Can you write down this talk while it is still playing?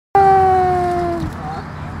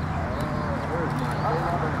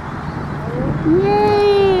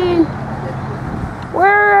Yay!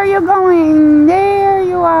 Where are you going? There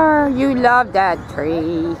you are. You love that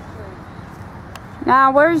tree.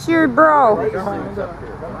 Now, where's your bro?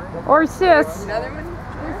 Or sis?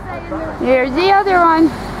 Here's the other one.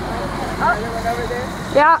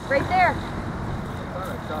 Yeah. Right there.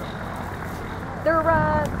 They're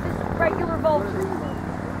just regular vultures.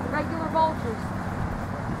 Regular vultures.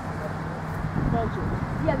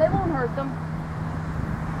 Yeah, they won't hurt them.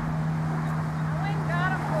 I went and got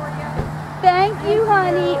them for you. Thank you,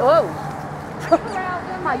 honey. Whoa.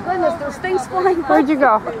 My goodness, there's things flying. Where'd you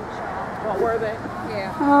go? Well, where are they?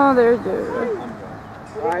 Yeah. Oh, there's the...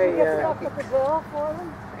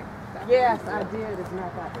 Yes, I did. It's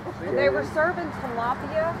not that. They were serving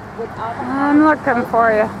tilapia with avocado. I'm looking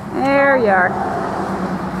for you. There you are. I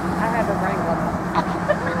had to wrangle them.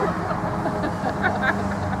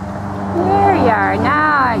 There you are.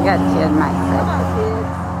 Now I got you in my Come sight. on, kids.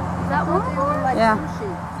 Is that what they do? Like Yeah. sushi?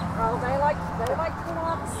 Oh, they like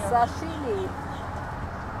tilapia. Sashimi.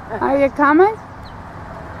 Are you coming?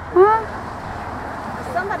 Huh?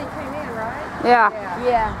 Somebody came in, right? Yeah.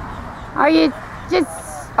 Yeah. Are you just...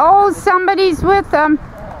 Oh, somebody's with them.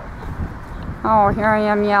 Oh, here I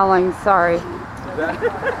am yelling. Sorry.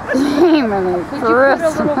 Jamie, Could you put a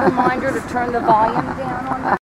little reminder to turn the volume down on that?